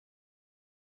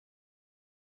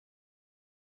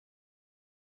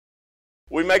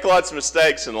We make lots of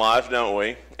mistakes in life, don't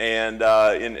we? And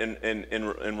in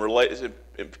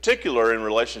particular, in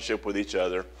relationship with each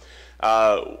other,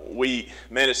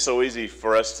 it's so easy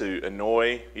for us to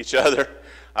annoy each other.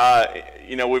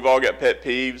 We've all got pet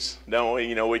peeves, don't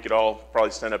we? We could all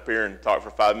probably stand up here and talk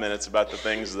for 5 minutes about the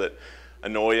things that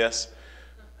annoy us.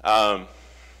 But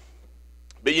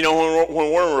when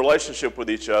we're in a relationship with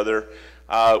each other,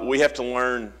 we have to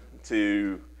learn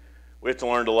to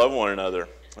love one another.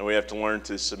 And we have to learn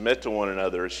to submit to one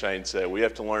another, as Shane said. We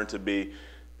have to learn to be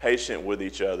patient with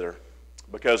each other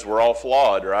because we're all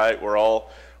flawed, right? We're all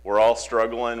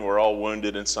struggling. We're all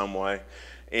wounded in some way.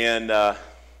 And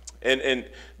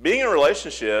being in a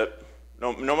relationship,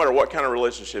 no matter what kind of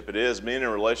relationship it is, being in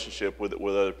a relationship with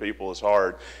other people is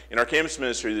hard. In our campus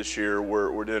ministry this year,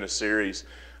 we're doing a series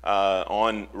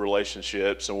on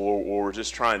relationships, and we're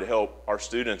just trying to help our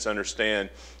students understand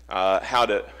how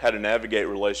to navigate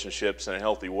relationships in a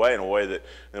healthy way, in a way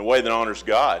that honors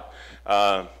God.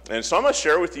 And so I'm going to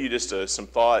share with you just some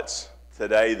thoughts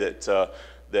today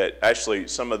that actually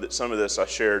some of this I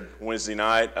shared Wednesday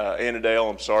night. Annadale,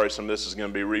 I'm sorry, some of this is going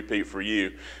to be a repeat for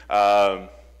you, but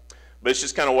it's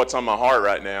just kind of what's on my heart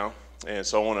right now, and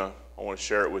so I want to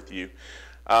share it with you.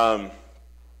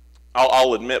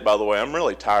 I'll admit, by the way, I'm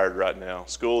really tired right now.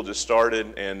 School just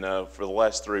started, and for the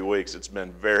last 3 weeks, it's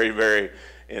been very, very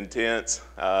intense.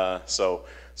 So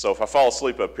if I fall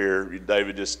asleep up here,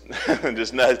 David, just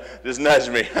nudge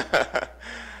me.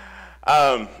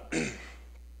 I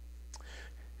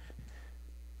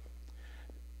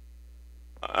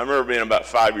remember being about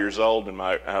 5 years old, and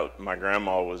my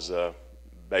grandma was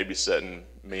babysitting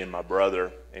me and my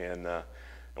brother, and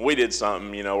we did something.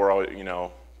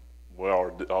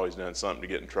 We're always doing something to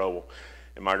get in trouble.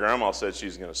 And my grandma said she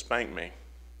was going to spank me,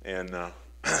 and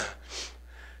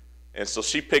so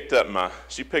she picked up my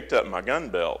gun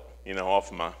belt,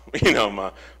 off my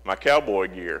my cowboy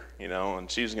gear, and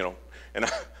she's going to. And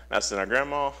I said, "Now,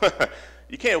 Grandma,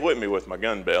 you can't whip me with my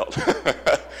gun belt."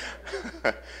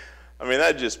 I mean,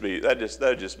 that'd just be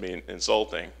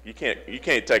insulting. You can't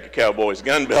take a cowboy's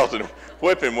gun belt and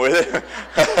whip him with it.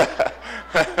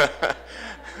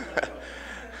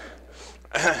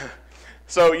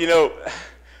 So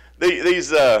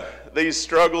these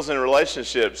struggles in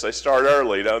relationships, they start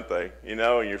early, don't they? And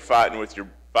you're fighting with your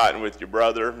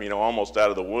brother, almost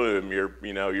out of the womb.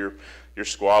 You're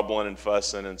squabbling and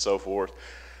fussing and so forth.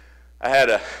 I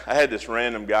had this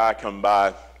random guy come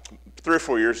by 3 or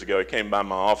 4 years ago. He came by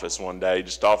my office one day,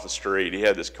 just off the street. He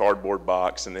had this cardboard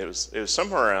box, and it was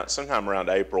sometime around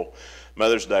April.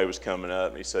 Mother's Day was coming up,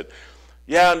 and he said,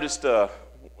 "Yeah, I'm just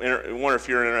wonder if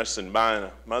you're interested in buying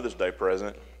a Mother's Day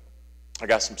present. I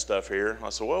got some stuff here." I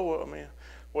said, "Well,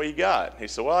 what you got?" He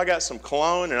said, "Well, I got some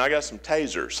cologne and I got some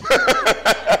tasers."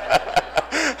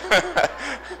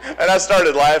 And I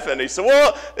started laughing. He said,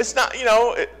 "Well, it's not,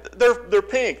 they're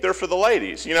pink. They're for the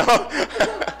ladies,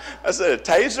 I said, "A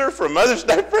taser for a Mother's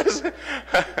Day present?"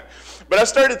 But I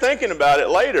started thinking about it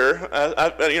later.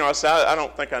 I said, "I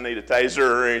don't think I need a taser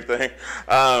or anything."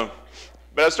 But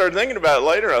I started thinking about it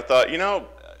later. I thought,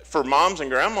 for moms and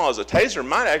grandmas, a taser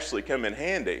might actually come in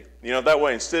handy. That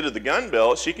way, instead of the gun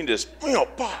belt, she can just,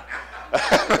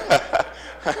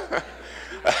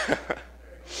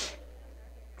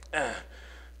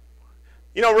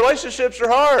 relationships are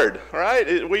hard,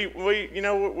 right? We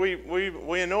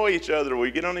annoy each other.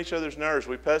 We get on each other's nerves.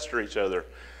 We pester each other.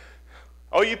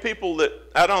 All you people that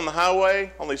out on the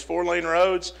highway, on these 4-lane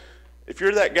roads, if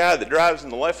you're that guy that drives in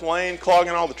the left lane,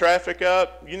 clogging all the traffic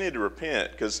up, you need to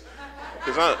repent, because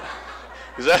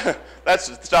that's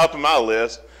at the top of my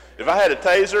list. If I had a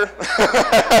taser,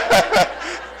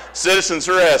 citizen's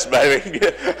arrest, baby.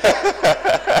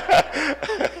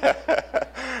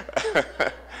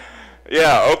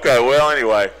 Yeah. Okay. Well,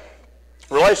 anyway,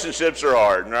 relationships are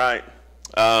hard, right?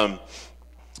 I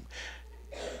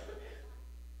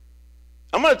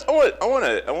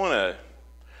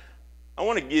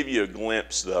want to give you a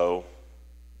glimpse, though,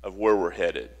 of where we're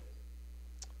headed.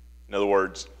 In other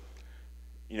words,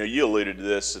 you alluded to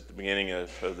this at the beginning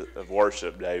of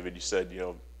worship, David. You said,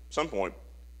 at some point,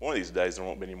 one of these days, there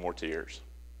won't be any more tears,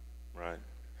 right?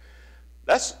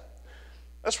 That's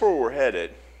where we're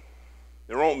headed.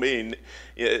 There won't be,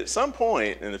 at some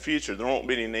point in the future, there won't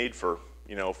be any need for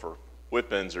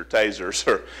whippings or tasers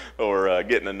or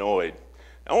getting annoyed.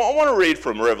 I want to read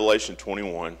from Revelation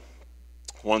 21,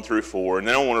 1 through 4, and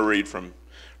then I want to read from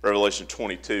Revelation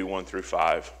 22, 1 through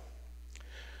 5.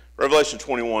 Revelation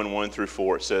 21, 1 through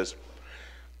 4, it says,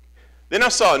 "Then I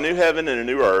saw a new heaven and a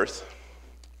new earth,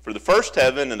 for the first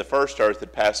heaven and the first earth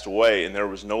had passed away, and there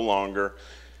was no longer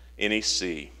any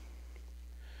sea.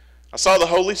 I saw the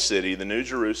holy city, the new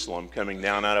Jerusalem, coming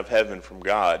down out of heaven from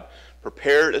God,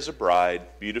 prepared as a bride,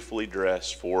 beautifully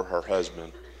dressed for her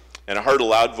husband. And I heard a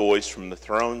loud voice from the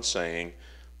throne saying,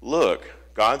 "Look,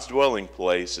 God's dwelling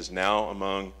place is now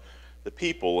among the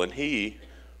people, and he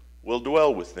will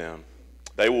dwell with them.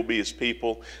 They will be his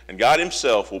people, and God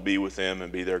himself will be with them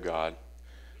and be their God.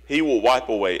 He will wipe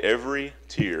away every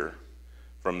tear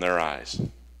from their eyes.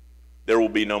 There will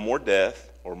be no more death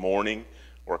or mourning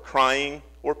or crying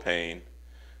or pain,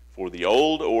 for the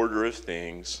old order of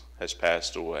things has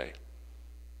passed away."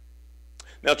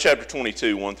 Now chapter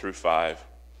 22, 1 through 5.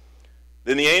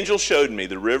 Then the angel showed me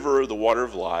the river of the water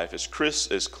of life, as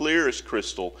clear as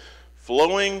crystal,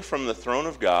 flowing from the throne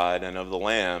of God and of the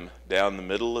Lamb down the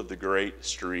middle of the great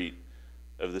street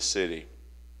of the city.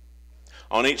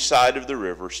 On each side of the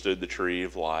river stood the tree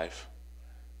of life,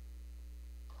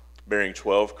 bearing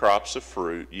 12 crops of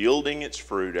fruit, yielding its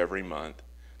fruit every month.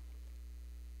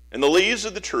 And the leaves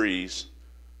of the trees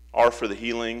are for the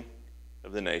healing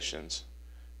of the nations.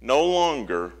 No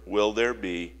longer will there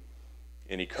be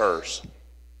any curse.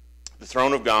 The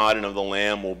throne of God and of the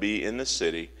Lamb will be in the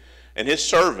city, and his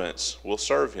servants will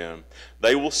serve him.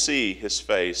 They will see his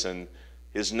face, and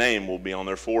his name will be on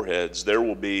their foreheads. There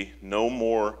will be no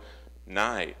more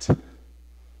night.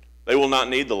 They will not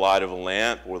need the light of a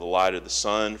lamp or the light of the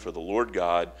sun, for the Lord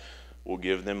God will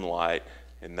give them light,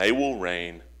 and they will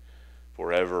reign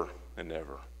forever and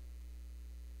ever.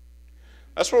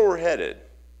 That's where we're headed.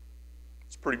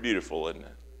 It's pretty beautiful, isn't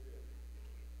it?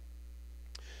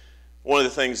 One of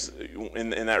the things in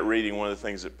that reading, one of the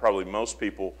things that probably most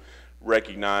people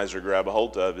recognize or grab a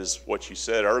hold of is what you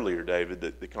said earlier, David,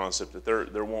 the concept that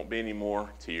there won't be any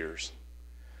more tears.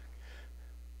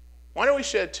 Why do we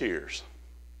shed tears?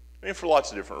 I mean, for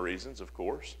lots of different reasons, of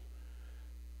course.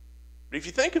 But if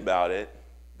you think about it,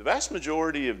 the vast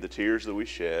majority of the tears that we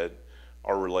shed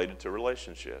are related to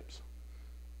relationships.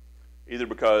 Either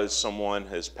because someone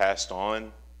has passed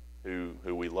on who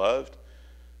we loved,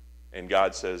 and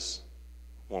God says,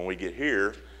 when we get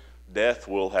here, death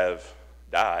will have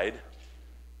died,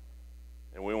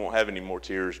 and we won't have any more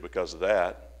tears because of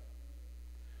that.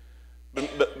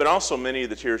 But also many of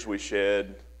the tears we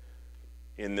shed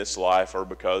in this life are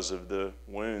because of the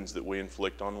wounds that we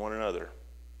inflict on one another,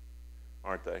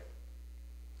 aren't they?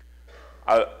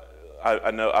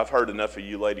 I know I've heard enough of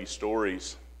you ladies'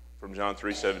 stories from John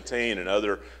 3:17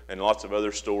 and lots of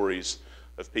other stories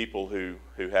of people who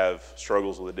have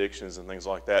struggles with addictions and things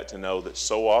like that to know that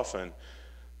so often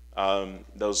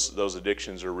those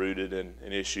addictions are rooted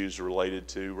in issues related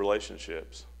to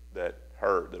relationships that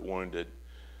hurt, that wounded,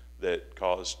 that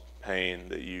caused pain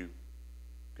that you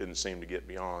couldn't seem to get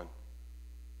beyond.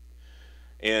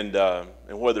 And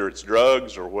whether it's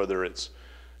drugs or whether it's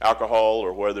alcohol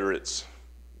or whether it's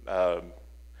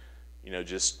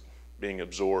just being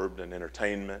absorbed in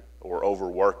entertainment or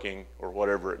overworking or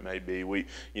whatever it may be, we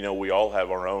all have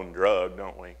our own drug,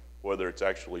 don't we? Whether it's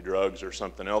actually drugs or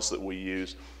something else that we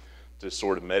use to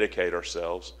sort of medicate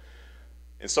ourselves.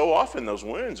 And so often those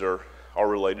wounds are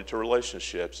related to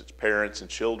relationships. It's parents and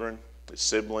children, it's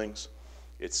siblings,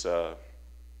 it's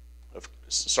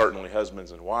certainly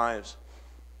husbands and wives,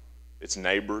 it's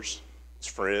neighbors, it's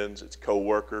friends, it's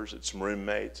co-workers, it's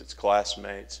roommates, it's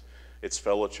classmates, it's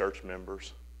fellow church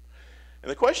members. And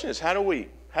the question is, how do we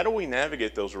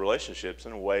navigate those relationships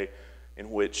in a way in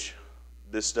which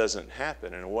this doesn't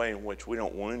happen, in a way in which we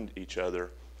don't wound each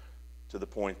other to the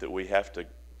point that we have to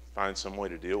find some way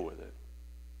to deal with it?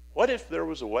 What if there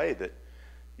was a way that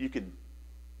you could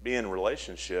be in a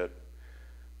relationship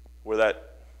where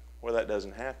that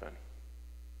doesn't happen?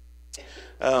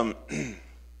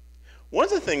 One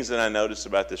of the things that I noticed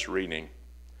about this reading,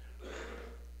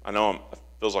 I know it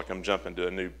feels like I'm jumping to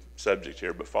a new subject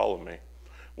here, but follow me.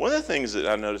 One of the things that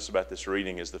I noticed about this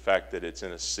reading is the fact that it's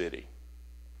in a city.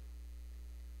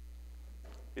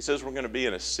 He says we're going to be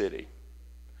in a city.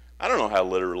 I don't know how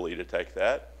literally to take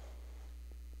that,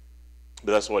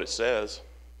 but that's what it says.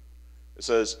 It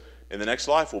says, in the next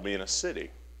life we'll be in a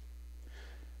city.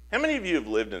 How many of you have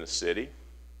lived in a city?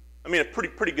 I mean, a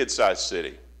pretty good-sized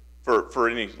city for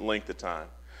any length of time.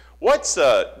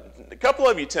 A couple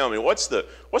of you tell me, what's the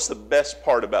best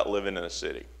part about living in a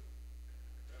city?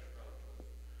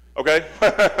 Okay.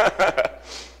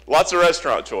 Lots of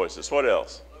restaurant choices. What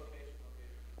else?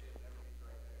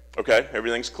 Okay,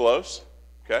 everything's close.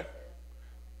 Okay.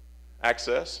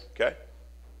 Access. Okay.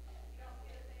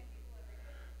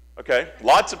 Okay,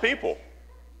 lots of people.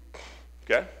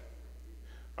 Okay.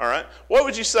 All right. What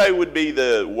would you say would be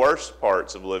the worst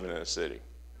parts of living in a city?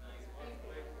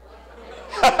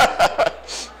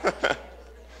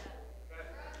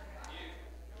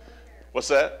 What's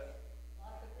that?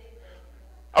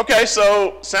 Okay,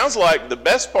 so sounds like the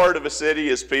best part of a city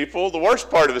is people. The worst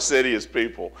part of a city is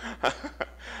people. A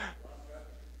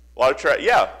lot of traffic.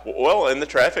 Yeah, well, and the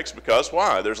traffic's because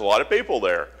why? There's a lot of people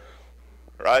there,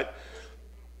 right?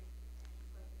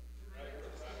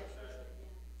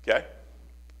 Okay.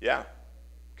 Yeah.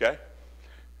 Okay.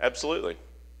 Absolutely.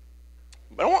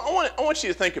 But I want you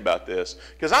to think about this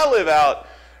because I live out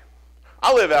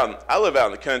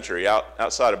in the country,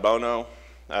 outside of Bono.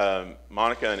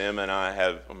 Monica and Emma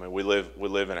and we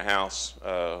live in a house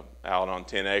out on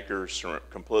 10 acres,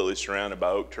 completely surrounded by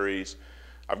oak trees.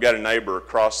 I've got a neighbor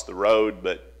across the road,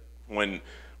 but when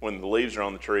the leaves are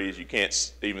on the trees, you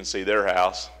can't even see their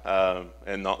house.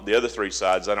 And the other three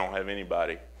sides, I don't have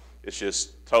anybody. It's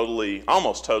just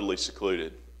almost totally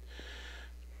secluded.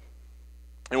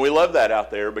 And we love that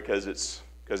out there because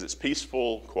it's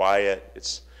peaceful, quiet.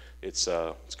 It's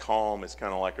calm. It's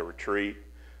kind of like a retreat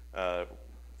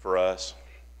for us.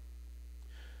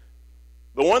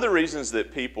 But one of the reasons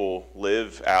that people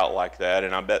live out like that,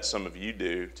 and I bet some of you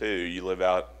do too, you live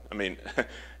out, I mean,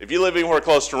 if you live anywhere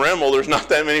close to Rimmel, there's not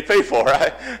that many people,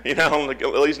 right? You know, at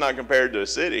least not compared to a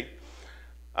city.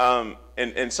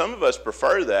 And some of us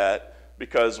prefer that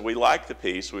because we like the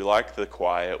peace, we like the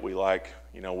quiet, we like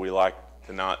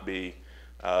to not be,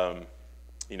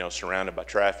 surrounded by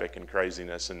traffic and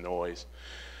craziness and noise.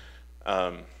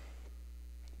 But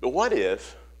what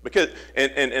if, because,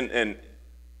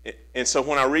 and so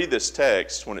when I read this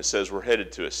text, when it says we're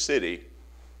headed to a city,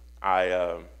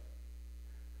 and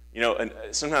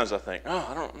sometimes I think,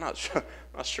 I'm not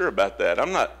sure about that.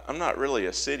 I'm not really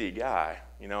a city guy.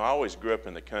 I always grew up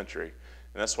in the country,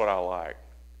 and that's what I like.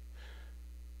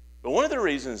 But one of the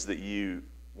reasons that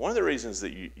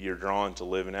you're drawn to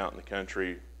living out in the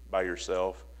country by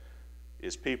yourself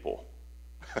is people.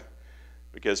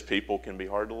 Because people can be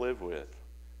hard to live with.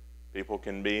 People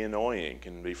can be annoying,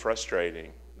 can be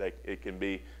frustrating. It can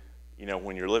be,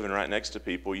 when you're living right next to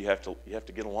people, you have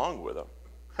to get along with them,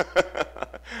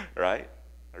 right?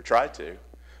 Or try to.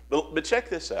 But check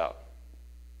this out.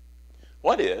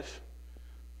 What if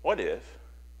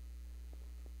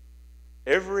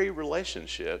every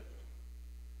relationship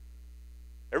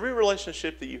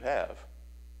that you have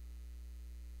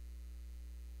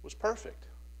was perfect?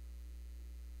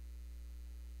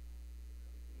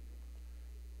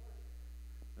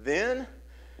 Then,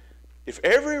 if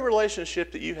every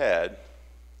relationship that you had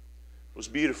was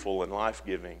beautiful and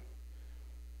life-giving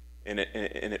and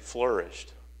it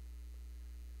flourished,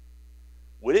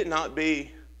 would it not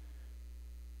be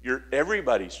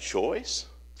everybody's choice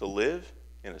to live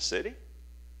in a city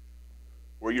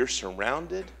where you're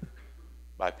surrounded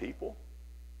by people?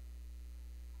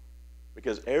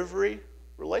 Because every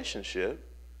relationship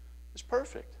is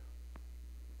perfect.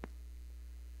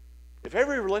 If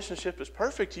every relationship is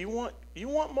perfect, you want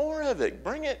more of it.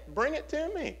 Bring it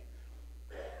to me.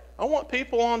 I want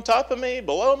people on top of me,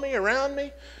 below me, around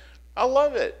me. I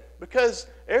love it because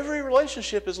every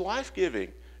relationship is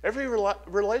life-giving. Every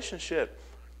relationship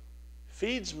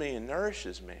feeds me and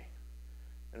nourishes me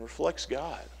and reflects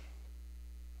God.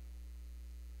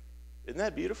 Isn't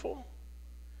that beautiful?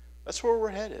 That's where we're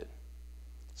headed.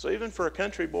 So even for a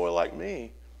country boy like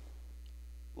me,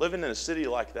 living in a city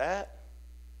like that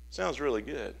sounds really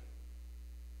good.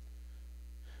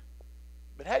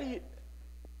 But how do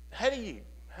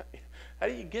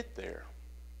you get there?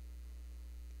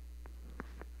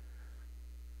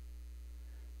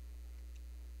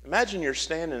 Imagine you're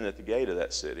standing at the gate of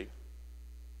that city.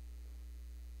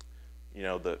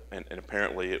 And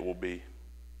apparently it will be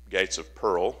gates of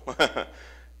pearl.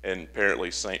 And apparently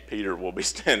St. Peter will be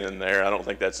standing there. I don't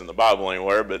think that's in the Bible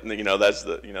anywhere, but that's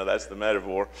the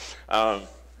metaphor.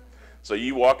 So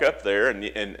you walk up there,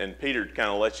 and Peter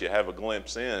kind of lets you have a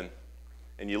glimpse in,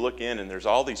 and you look in, and there's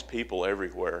all these people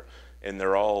everywhere, and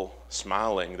they're all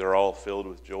smiling. They're all filled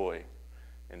with joy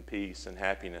and peace and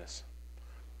happiness.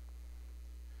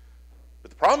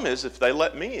 But the problem is, if they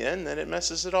let me in, then it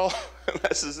messes it all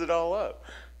up.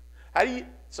 How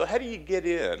do you get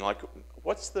in? Like,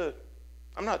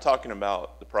 I'm not talking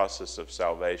about the process of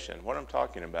salvation. What I'm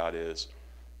talking about is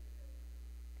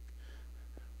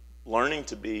learning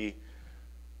to be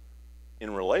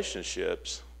in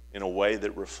relationships in a way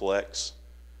that reflects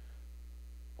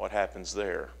what happens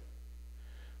there.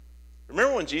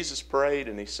 Remember when Jesus prayed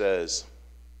and he said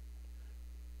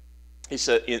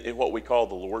in what we call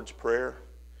the Lord's Prayer,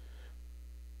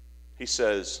 he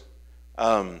says,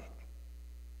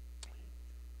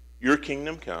 your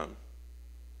kingdom come,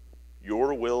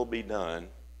 your will be done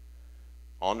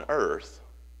on earth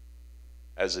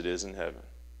as it is in heaven.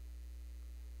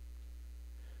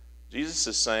 Jesus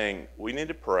is saying we need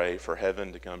to pray for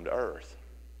heaven to come to earth.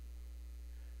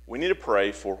 we need to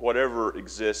pray for whatever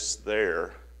exists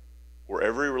there, where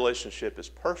every relationship is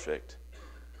perfect,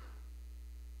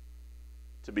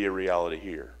 to be a reality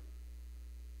here.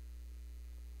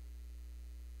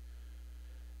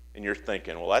 And you're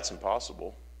thinking, well, that's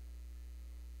impossible.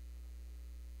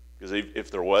 Because if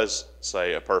there was,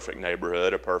 say, a perfect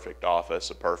neighborhood, a perfect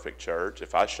office, a perfect church,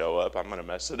 if I show up, I'm going to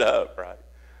mess it up, right?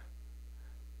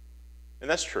 And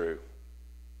that's true.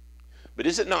 But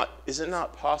is it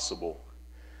not possible,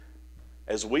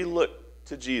 as we look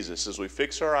to Jesus, as we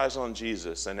fix our eyes on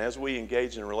Jesus, and as we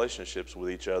engage in relationships with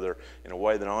each other in a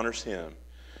way that honors Him,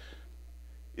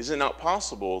 is it not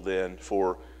possible then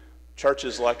for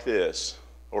churches like this,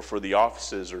 or for the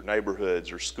offices or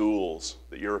neighborhoods or schools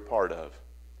that you're a part of,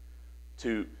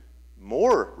 to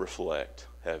more reflect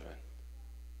heaven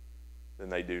than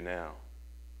they do now?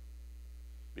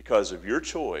 Because of your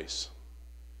choice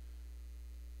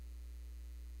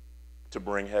to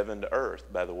bring heaven to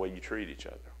earth by the way you treat each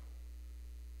other.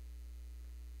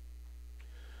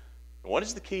 And what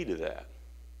is the key to that?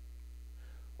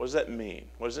 What does that mean?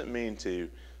 What does it mean to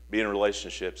be in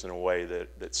relationships in a way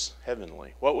that's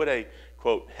heavenly? What would a,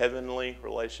 quote, heavenly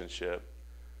relationship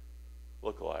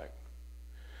look like?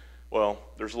 Well,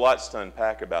 there's lots to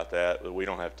unpack about that we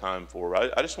don't have time for.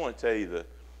 I just want to tell you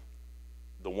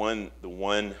the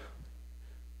one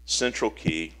central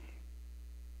key.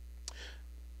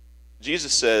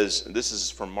 Jesus says, and this is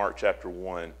from Mark chapter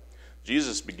 1,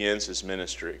 Jesus begins his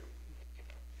ministry.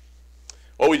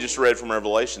 What we just read from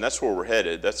Revelation, that's where we're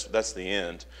headed. That's the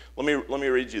end. Let me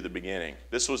read you the beginning.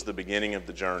 This was the beginning of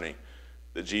the journey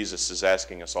that Jesus is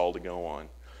asking us all to go on.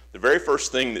 The very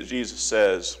first thing that Jesus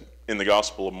says in the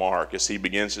Gospel of Mark as he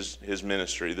begins his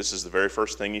ministry, this is the very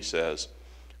first thing he says.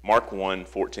 Mark 1,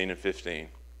 14 and 15.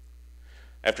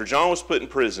 After John was put in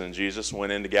prison, Jesus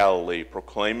went into Galilee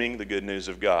proclaiming the good news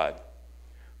of God.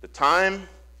 The time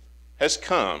has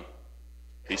come,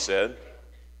 he said.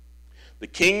 The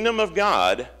kingdom of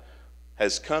God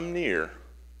has come near.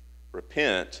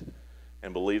 Repent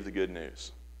and believe the good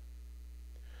news.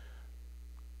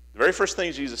 The very first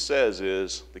thing Jesus says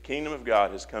is, the kingdom of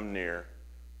God has come near,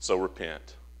 so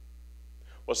repent.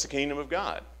 What's the kingdom of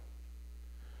God?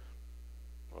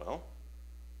 Well,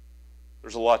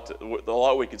 there's a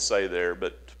lot we could say there,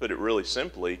 but to put it really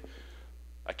simply,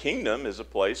 a kingdom is a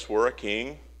place where a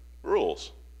king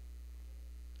rules.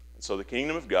 And so the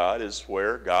kingdom of God is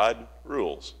where God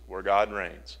rules, where God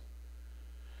reigns.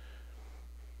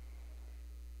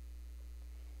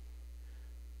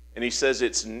 And he says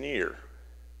it's near.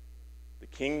 The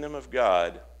kingdom of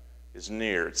God is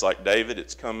near. It's like David,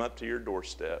 it's come up to your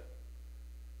doorstep.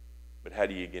 But how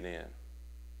do you get in?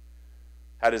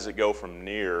 How does it go from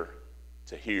near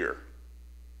to here?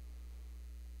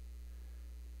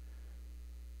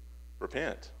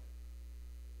 Repent.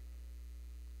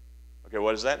 Okay,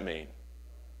 what does that mean?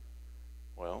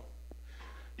 Well,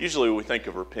 usually we think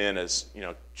of repent as,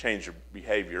 change your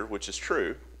behavior, which is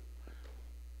true.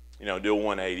 Do a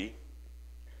 180.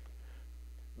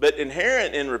 But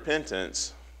inherent in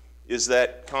repentance is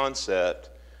that concept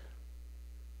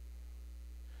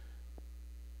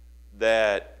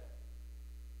that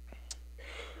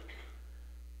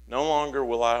no longer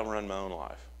will I run my own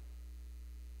life.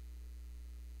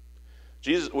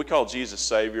 We call Jesus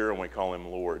Savior and we call him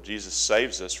Lord. Jesus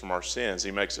saves us from our sins. He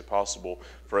makes it possible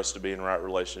for us to be in right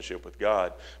relationship with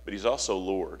God. But he's also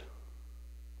Lord,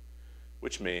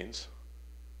 which means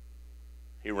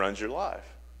he runs your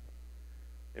life.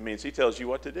 It means he tells you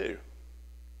what to do.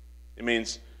 It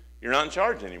means you're not in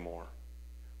charge anymore.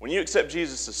 When you accept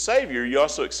Jesus as Savior, you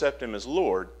also accept him as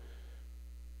Lord.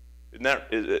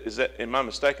 Am I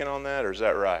mistaken on that, or is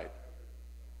that right?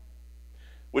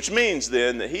 Which means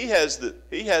then that he has the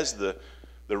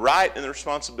right and the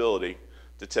responsibility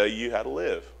to tell you how to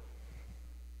live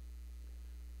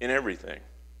in everything.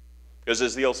 Because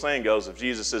as the old saying goes, if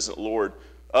Jesus isn't Lord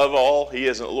of all, he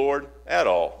isn't Lord at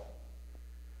all.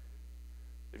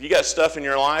 If you got stuff in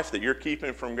your life that you're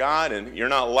keeping from God and you're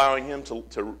not allowing him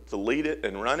to lead it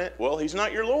and run it, well, he's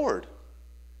not your Lord.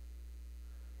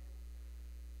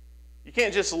 You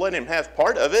can't just let him have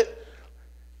part of it.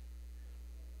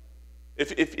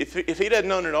 If he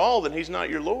doesn't own it all, then he's not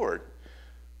your Lord.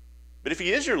 But if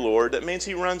he is your Lord, that means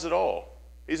he runs it all.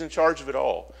 He's in charge of it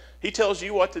all. He tells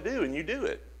you what to do, and you do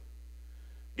it.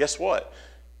 Guess what?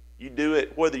 You do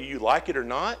it whether you like it or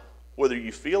not, whether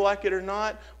you feel like it or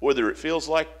not, whether it feels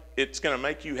like it's going to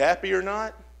make you happy or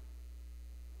not.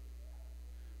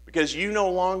 Because you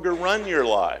no longer run your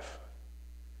life.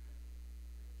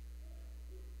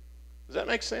 Does that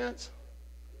make sense?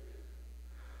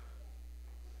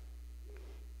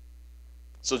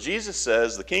 So Jesus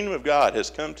says the kingdom of God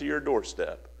has come to your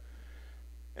doorstep.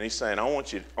 And he's saying, I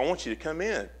want you to come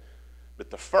in. But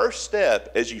the first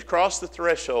step, as you cross the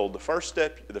threshold, the first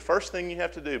thing you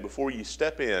have to do before you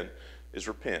step in is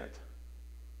repent.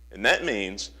 And that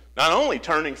means not only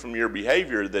turning from your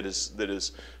behavior that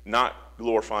is not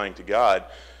glorifying to God,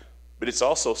 but it's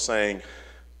also saying,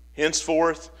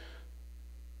 henceforth,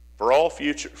 for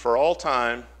all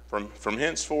time, from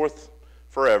henceforth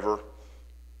forever,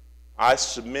 I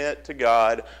submit to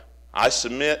God. I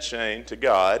submit, Shane, to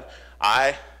God.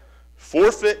 I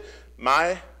forfeit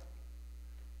my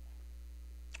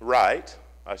right,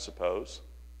 I suppose,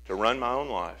 to run my own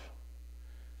life.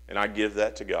 And I give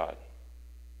that to God.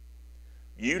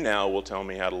 You now will tell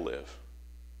me how to live.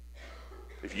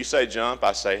 If you say jump,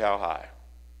 I say how high.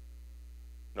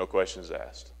 No questions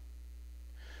asked.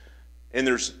 And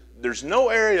there's no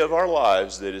area of our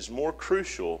lives that is more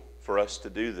crucial for us to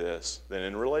do this than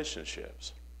in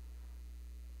relationships.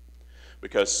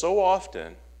 Because so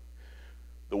often,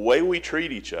 the way we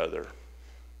treat each other,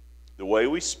 the way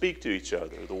we speak to each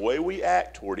other, the way we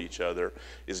act toward each other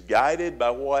is guided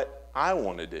by what I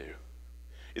want to do.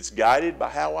 It's guided by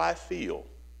how I feel.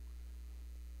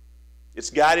 It's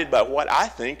guided by what I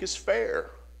think is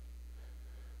fair.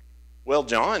 Well,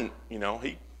 John,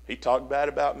 he talked bad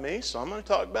about me, so I'm going to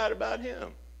talk bad about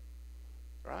him.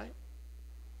 Right?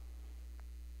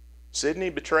 Sydney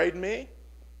betrayed me.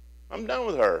 I'm done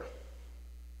with her.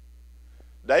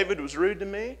 David was rude to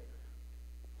me.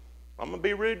 I'm going to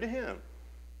be rude to him.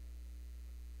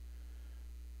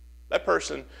 That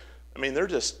person, they're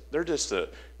just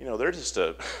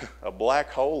a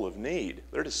black hole of need.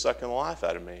 They're just sucking the life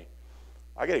out of me.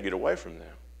 I got to get away from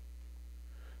them.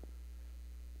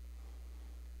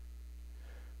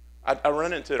 I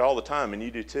run into it all the time, and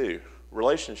you do too.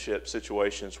 Relationship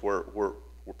situations where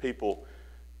people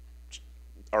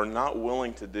are not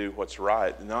willing to do what's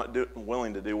right,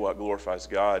 willing to do what glorifies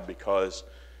God because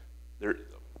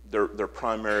their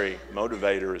primary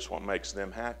motivator is what makes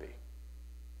them happy.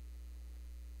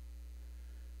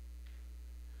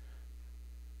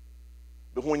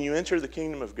 But when you enter the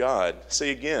kingdom of God,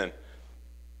 see again,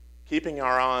 keeping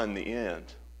our eye on the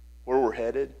end, where we're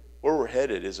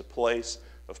headed is a place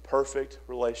of perfect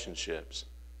relationships,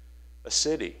 a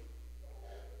city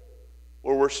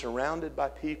where we're surrounded by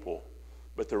people,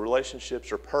 but the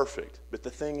relationships are perfect. But the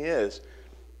thing is,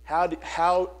 how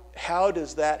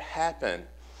does that happen?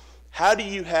 How do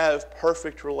you have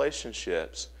perfect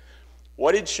relationships?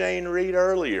 What did Shane read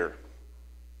earlier?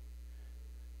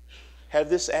 Have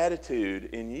this attitude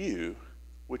in you,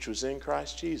 which was in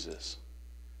Christ Jesus.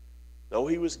 Though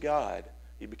he was God,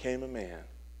 he became a man.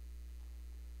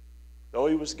 Though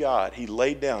he was God, he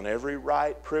laid down every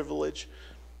right, privilege,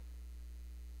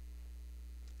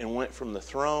 and went from the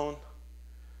throne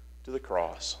to the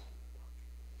cross.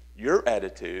 Your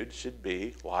attitude should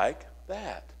be like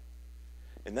that.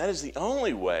 And that is the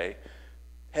only way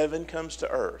heaven comes to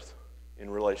earth in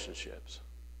relationships.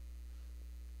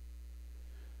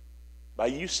 By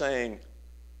you saying,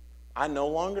 I no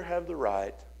longer have the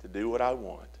right to do what I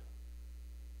want.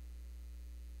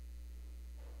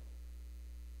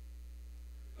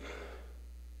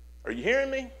 Are you hearing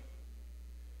me?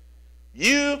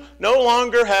 You no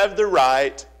longer have the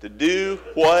right to do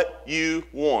what you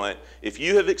want if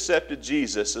you have accepted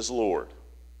Jesus as Lord.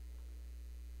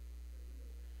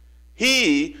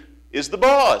 He is the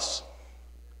boss.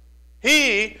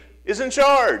 He is in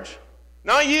charge,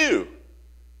 not you.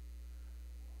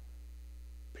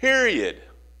 Period.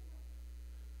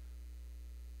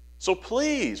 So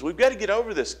please, we've got to get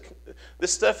over this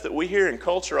stuff that we hear in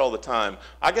culture all the time.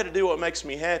 I got to do what makes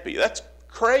me happy. That's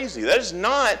crazy. That is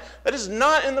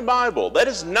not in the Bible. That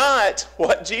is not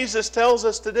what Jesus tells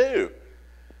us to do.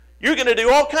 You're going to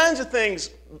do all kinds of things.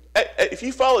 If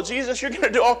you follow Jesus, you're going to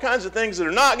do all kinds of things that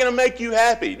are not going to make you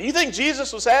happy. Do you think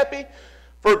Jesus was happy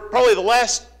for probably the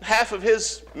last half of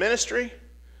his ministry?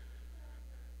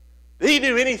 Did he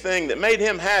do anything that made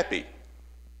him happy?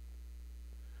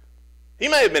 He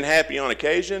may have been happy on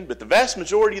occasion, but the vast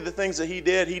majority of the things that he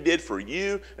did for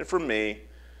you and for me,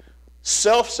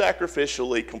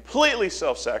 self-sacrificially, completely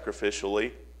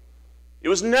self-sacrificially. It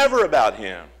was never about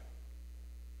him.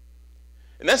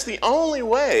 And that's the only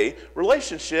way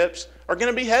relationships are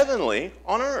going to be heavenly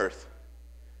on earth,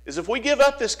 is if we give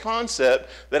up this concept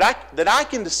that I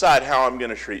can decide how I'm going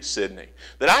to treat Sydney,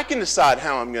 that I can decide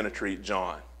how I'm going to treat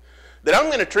John, that I'm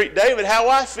going to treat David how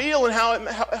I feel and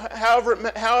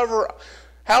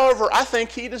however I think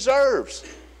he deserves.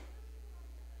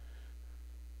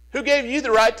 Who gave you the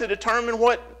right to determine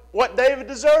what David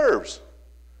deserves?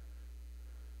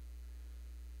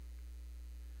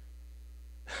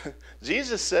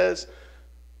 Jesus says,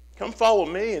 come follow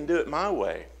me and do it my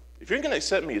way. If you're going to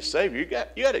accept me as Savior, you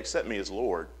got to accept me as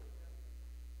Lord.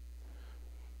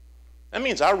 That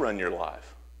means I run your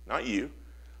life, not you.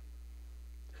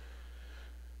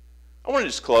 I want to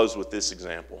just close with this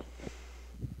example.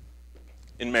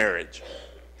 In marriage,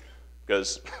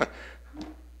 because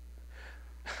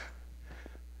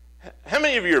how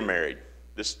many of you are married?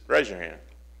 Just raise your hand.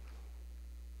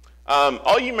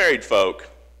 All you married folk,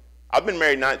 I've been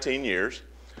married 19 years.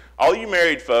 All you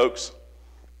married folks,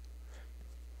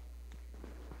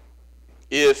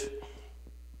 have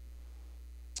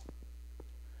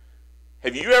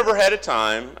you ever had a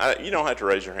time, you don't have to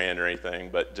raise your hand or anything,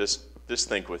 but just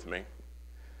think with me.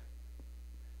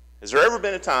 Has there ever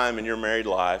been a time in your married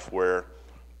life where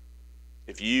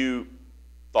if you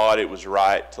thought it was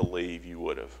right to leave, you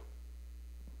would have?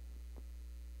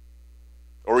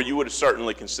 Or you would have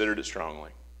certainly considered it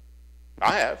strongly?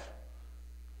 I have.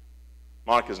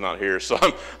 Monica's not here, so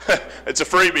it's a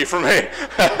freebie for me.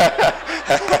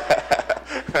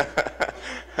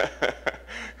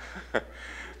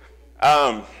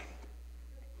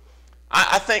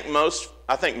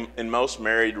 I think in most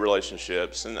married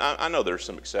relationships, and I know there's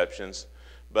some exceptions,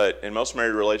 but in most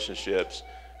married relationships,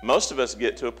 most of us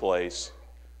get to a place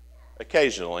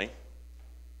occasionally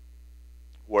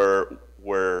where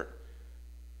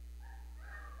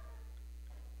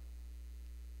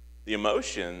the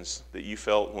emotions that you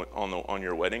felt on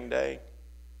your wedding day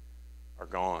are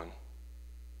gone.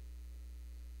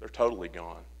 They're totally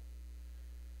gone.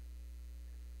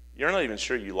 You're not even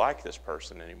sure you like this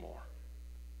person anymore.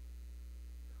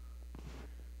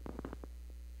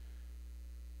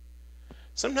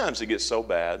 Sometimes it gets so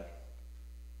bad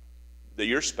that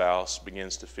your spouse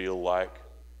begins to feel like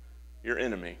your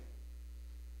enemy.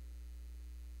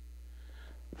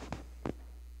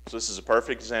 So this is a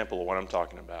perfect example of what I'm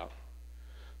talking about.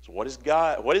 So what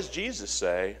does Jesus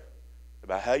say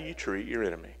about how you treat your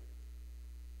enemy?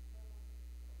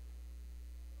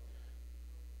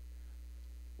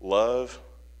 Love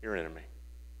your enemy.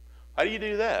 How do you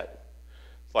do that?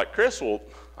 It's like, Chris, well,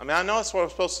 I know that's what I'm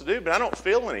supposed to do, but I don't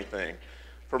feel anything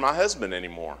for my husband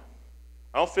anymore.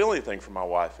 I don't feel anything for my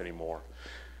wife anymore.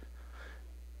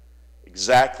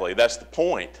 Exactly, that's the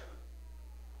point.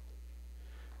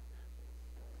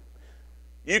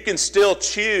 You can still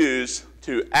choose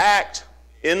to act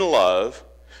in love,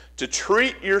 to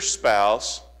treat your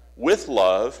spouse with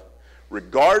love,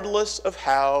 regardless of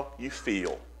how you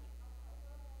feel.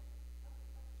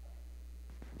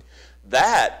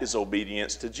 That is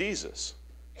obedience to Jesus.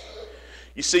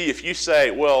 You see, if you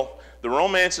say, well, the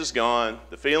romance is gone,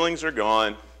 the feelings are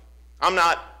gone, I'm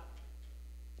not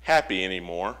happy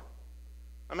anymore,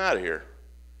 I'm out of here.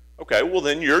 Okay, well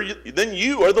then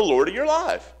you are the Lord of your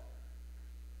life.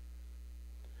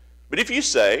 But if you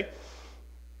say,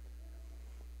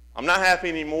 I'm not happy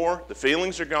anymore, the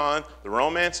feelings are gone, the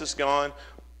romance is gone,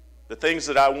 the things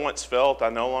that I once felt I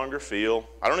no longer feel,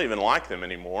 I don't even like them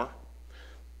anymore.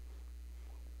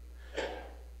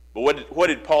 But what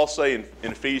did Paul say in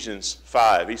Ephesians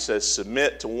 5? He says,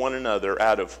 submit to one another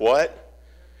out of what?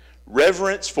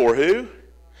 Reverence for who?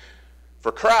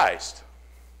 For Christ.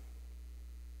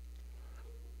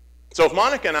 So if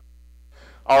Monica and I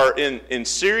are in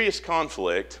serious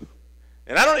conflict,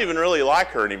 and I don't even really like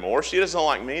her anymore, she doesn't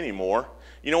like me anymore,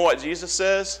 you know what Jesus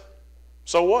says?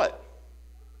 So what?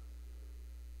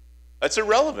 That's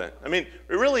irrelevant. I mean,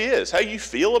 it really is. How you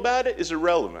feel about it is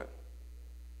irrelevant.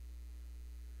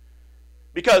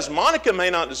 Because Monica may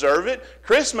not deserve it,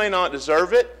 Chris may not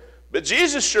deserve it, but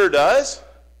Jesus sure does.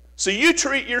 So you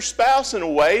treat your spouse in a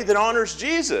way that honors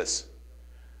Jesus,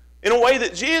 in a way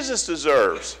that Jesus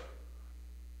deserves.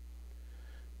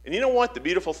 And you know what the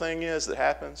beautiful thing is that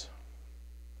happens?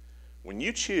 When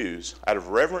you choose, out of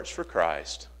reverence for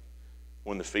Christ,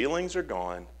 when the feelings are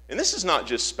gone, and this is not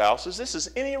just spouses, this is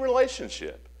any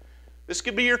relationship. This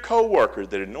could be your coworker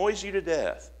that annoys you to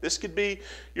death. This could be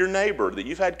your neighbor that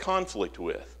you've had conflict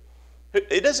with.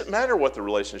 It doesn't matter what the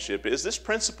relationship is. This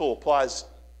principle applies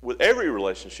with every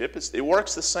relationship. It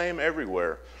works the same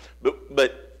everywhere.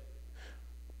 But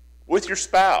with your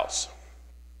spouse,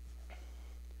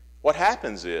 what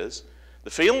happens is the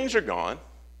feelings are gone,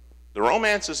 the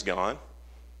romance is gone,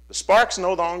 the spark's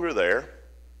no longer there,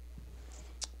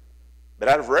 but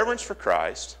out of reverence for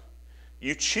Christ,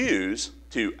 you choose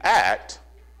to act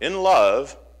in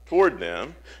love toward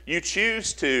them. You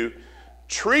choose to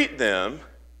treat them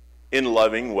in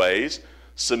loving ways,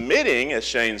 submitting, as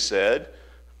Shane said,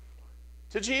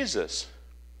 to Jesus.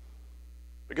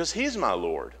 Because He's my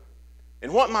Lord.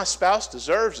 And what my spouse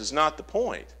deserves is not the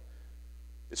point.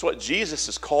 It's what Jesus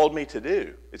has called me to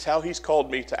do. It's how He's called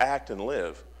me to act and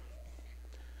live.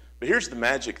 But here's the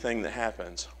magic thing that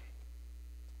happens.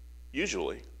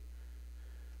 usually,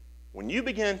 when you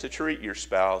begin to treat your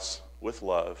spouse with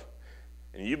love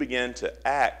and you begin to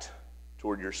act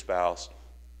toward your spouse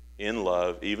in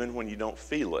love, even when you don't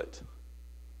feel it,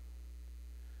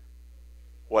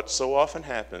 what so often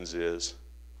happens is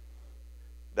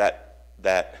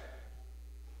that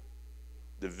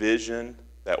division,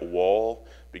 that wall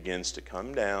begins to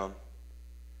come down,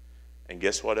 and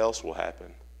guess what else will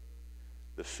happen?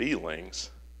 The feelings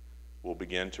will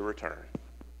begin to return.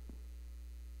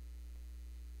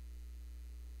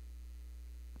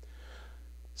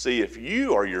 See, if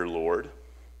you are your Lord,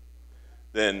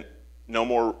 then no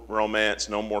more romance,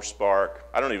 no more spark.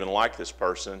 I don't even like this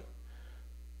person.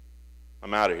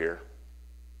 I'm out of here.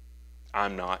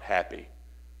 I'm not happy.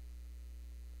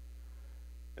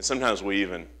 And sometimes we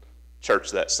even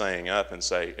church that saying up and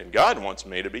say, and God wants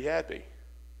me to be happy.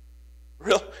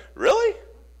 Really?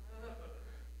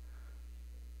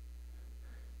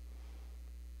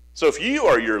 So if you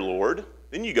are your Lord,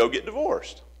 then you go get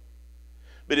divorced.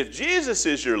 But if Jesus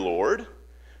is your Lord,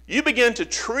 you begin to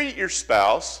treat your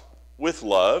spouse with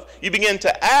love. You begin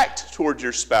to act toward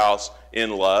your spouse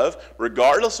in love,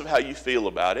 regardless of how you feel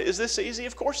about it. Is this easy?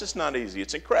 Of course it's not easy.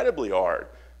 It's incredibly hard.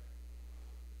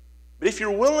 But if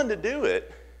you're willing to do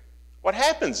it, what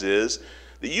happens is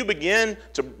that you begin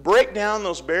to break down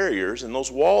those barriers and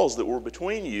those walls that were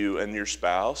between you and your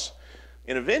spouse,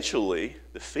 and eventually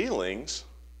the feelings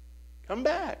come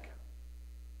back.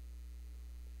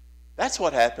 That's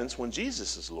what happens when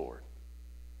Jesus is Lord.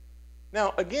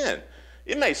 Now, again,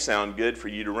 it may sound good for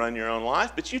you to run your own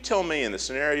life, but you tell me in the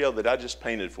scenario that I just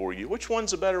painted for you, which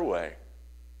one's a better way?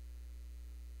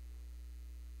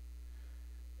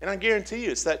 And I guarantee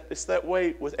you it's that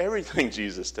way with everything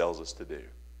Jesus tells us to do.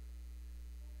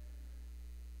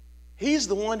 He's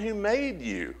the one who made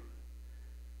you.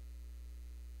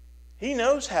 He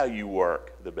knows how you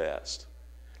work the best.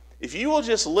 If you will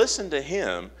just listen to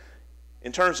Him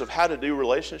in terms of how to do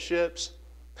relationships,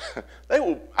 they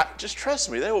will, just trust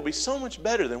me, they will be so much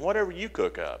better than whatever you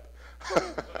cook up.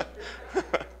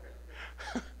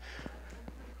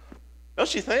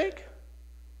 Don't you think?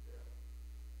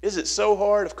 Is it so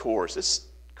hard? Of course. It's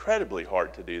incredibly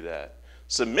hard to do that.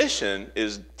 Submission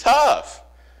is tough.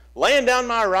 Laying down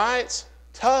my rights,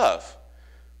 tough.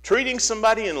 Treating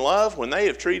somebody in love when they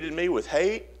have treated me with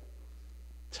hate,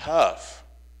 tough.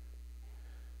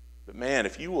 But man,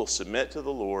 if you will submit to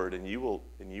the Lord and you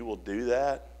will do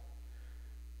that,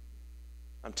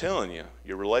 I'm telling you,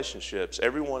 your relationships,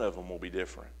 every one of them will be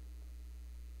different.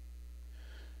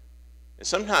 And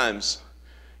sometimes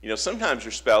your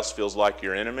spouse feels like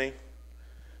your enemy,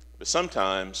 but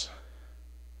sometimes,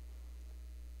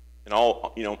 and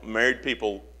all, married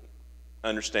people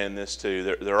understand this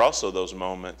too. There are also those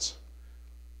moments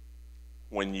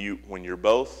when you're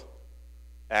both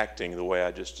acting the way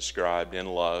I just described, in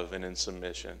love and in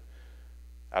submission,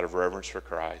 out of reverence for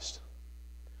Christ.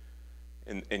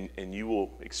 And you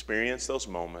will experience those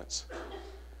moments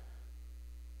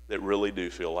that really do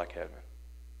feel like heaven.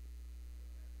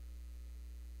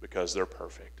 Because they're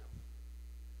perfect.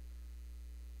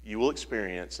 You will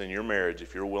experience in your marriage,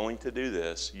 if you're willing to do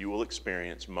this, you will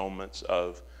experience moments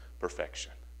of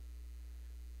perfection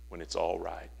when it's all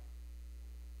right.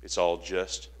 It's all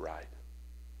just right.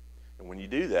 And when you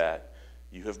do that,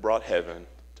 you have brought heaven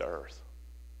to earth.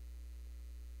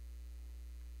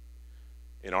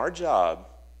 And our job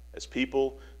as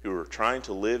people who are trying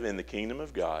to live in the kingdom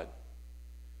of God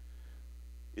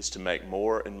is to make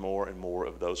more and more and more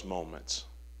of those moments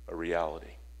a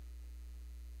reality.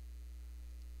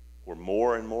 Where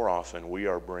more and more often we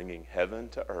are bringing heaven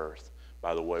to earth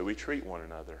by the way we treat one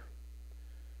another.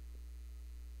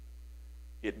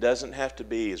 It doesn't have to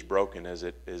be as broken as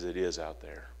it is out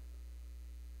there.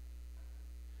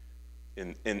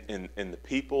 And the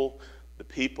people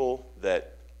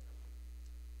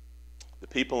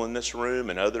in this room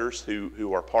and others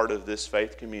who are part of this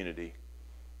faith community,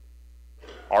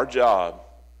 our job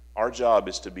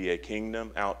is to be a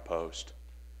kingdom outpost,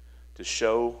 to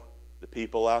show the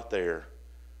people out there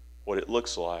what it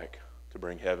looks like to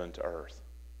bring heaven to earth.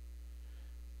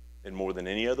 And more than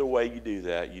any other way you do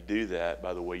that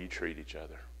by the way you treat each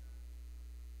other.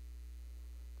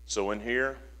 So in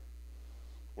here,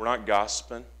 we're not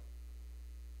gossiping.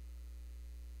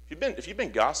 If you've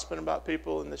been gossiping about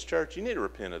people in this church, you need to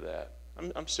repent of that.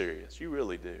 I'm serious. You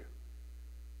really do.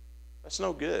 That's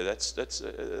no good.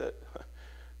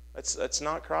 That's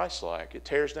not Christ-like. It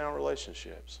tears down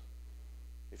relationships.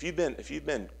 If you've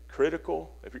been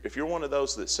critical, if you're one of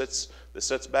those that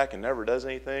sits back and never does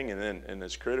anything and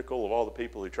is critical of all the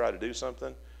people who try to do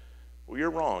something, well,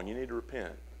 you're wrong. You need to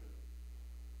repent.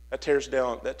 That tears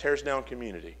down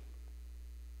community.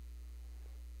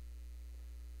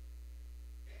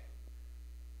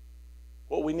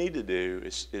 need to do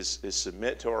is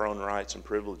submit to our own rights and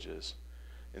privileges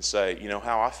and say, you know,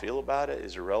 how I feel about it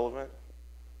is irrelevant.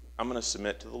 I'm going to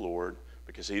submit to the Lord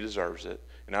because he deserves it.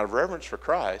 And out of reverence for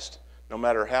Christ, no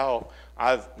matter how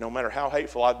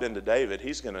hateful I've been to David,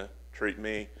 he's going to treat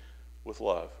me with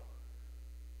love.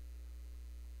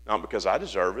 Not because I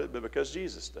deserve it, but because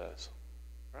Jesus does.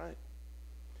 Right?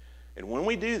 And when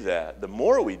we do that, the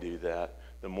more we do that,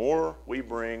 the more we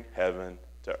bring heaven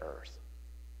to earth.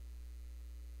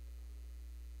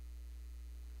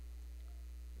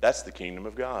 That's the kingdom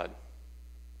of God,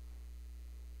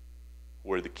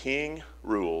 where the king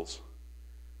rules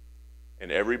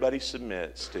and everybody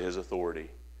submits to his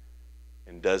authority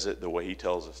and does it the way he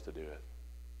tells us to do it.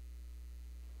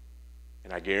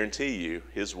 And I guarantee you,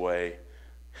 his way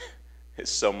is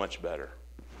so much better.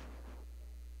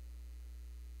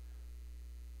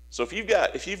 So if you've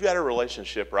got a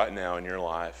relationship right now in your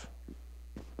life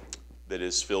that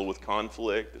is filled with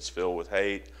conflict, that's filled with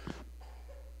hate,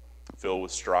 filled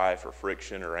with strife or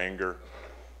friction or anger,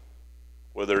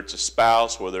 whether it's a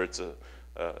spouse, whether it's a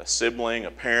sibling,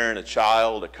 a parent, a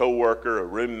child, a coworker, a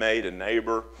roommate, a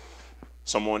neighbor,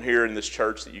 someone here in this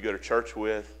church that you go to church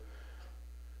with,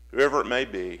 whoever it may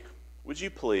be, would you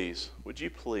please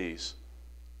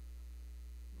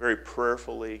very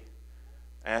prayerfully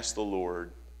ask the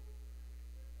Lord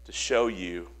to show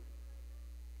you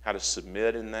how to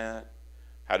submit in that,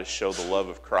 how to show the love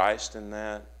of Christ in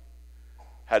that,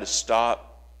 how to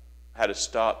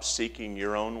stop seeking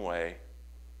your own way,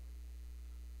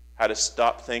 how to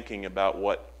stop thinking about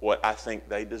what I think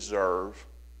they deserve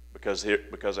because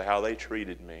of how they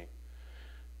treated me,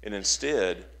 and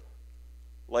instead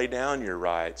lay down your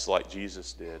rights like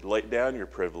Jesus did, lay down your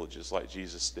privileges like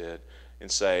Jesus did,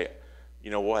 and say,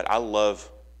 you know what, I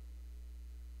love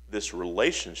this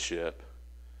relationship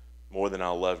more than I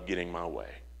love getting my way.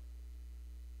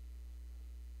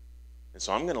 And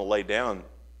so I'm going to lay down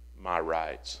my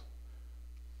rights.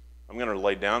 I'm going to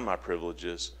lay down my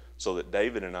privileges so that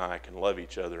David and I can love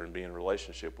each other and be in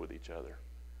relationship with each other.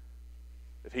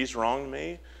 If he's wronged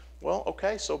me, well,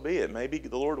 okay, so be it. Maybe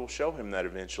the Lord will show him that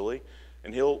eventually,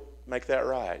 and he'll make that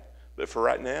right. But for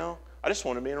right now, I just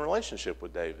want to be in a relationship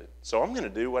with David. So I'm going to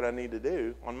do what I need to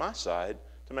do on my side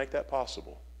to make that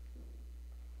possible.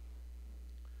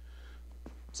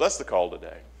 So that's the call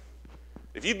today.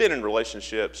 If you've been in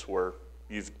relationships where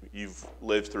you've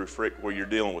lived through where you're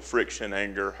dealing with friction,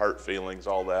 anger, hurt feelings,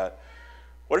 all that,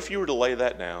 what if you were to lay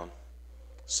that down,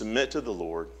 submit to the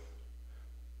Lord,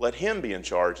 let him be in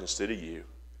charge instead of you,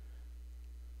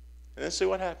 and then see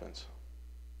what happens?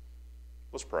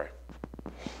 Let's pray.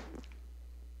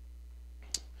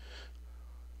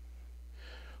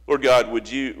 Lord God, would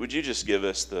you just give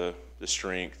us the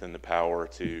strength and the power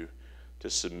to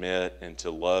submit and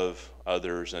to love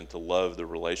others and to love the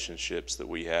relationships that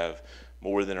we have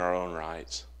more than our own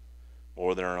rights,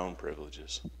 more than our own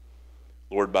privileges.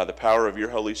 Lord, by the power of your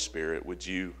Holy Spirit, would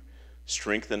you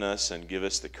strengthen us and give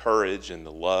us the courage and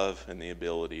the love and the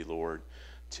ability, Lord,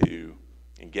 to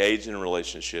engage in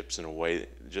relationships in a way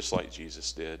just like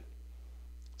Jesus did,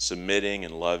 submitting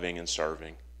and loving and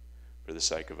serving for the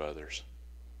sake of others.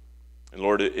 And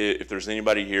Lord, if there's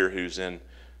anybody here who's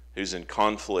in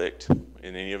conflict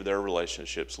in any of their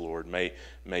relationships, Lord, may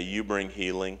you bring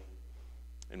healing,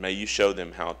 and may you show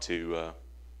them how to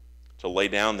lay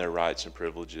down their rights and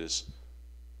privileges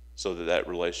so that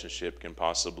relationship can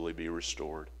possibly be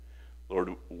restored.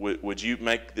 Lord, would you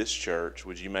make this church,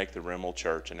 would you make the Rimmel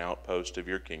Church an outpost of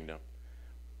your kingdom?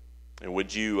 And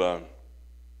would you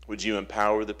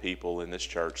empower the people in this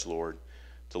church, Lord,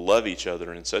 to love each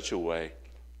other in such a way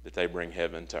that they bring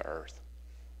heaven to earth?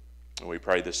 And we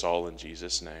pray this all in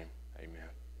Jesus' name. Amen.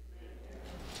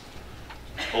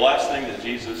 The last thing that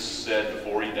Jesus said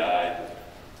before he died,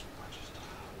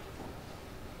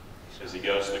 as he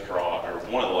goes to the cross, or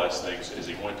one of the last things as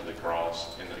he went to the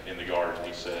cross in the garden,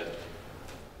 he said,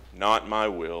 "Not my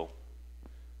will,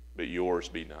 but yours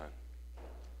be done."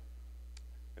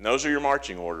 And those are your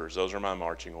marching orders. Those are my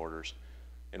marching orders.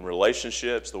 In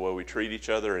relationships, the way we treat each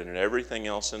other, and in everything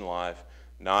else in life,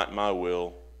 not my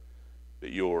will,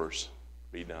 but yours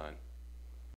be done.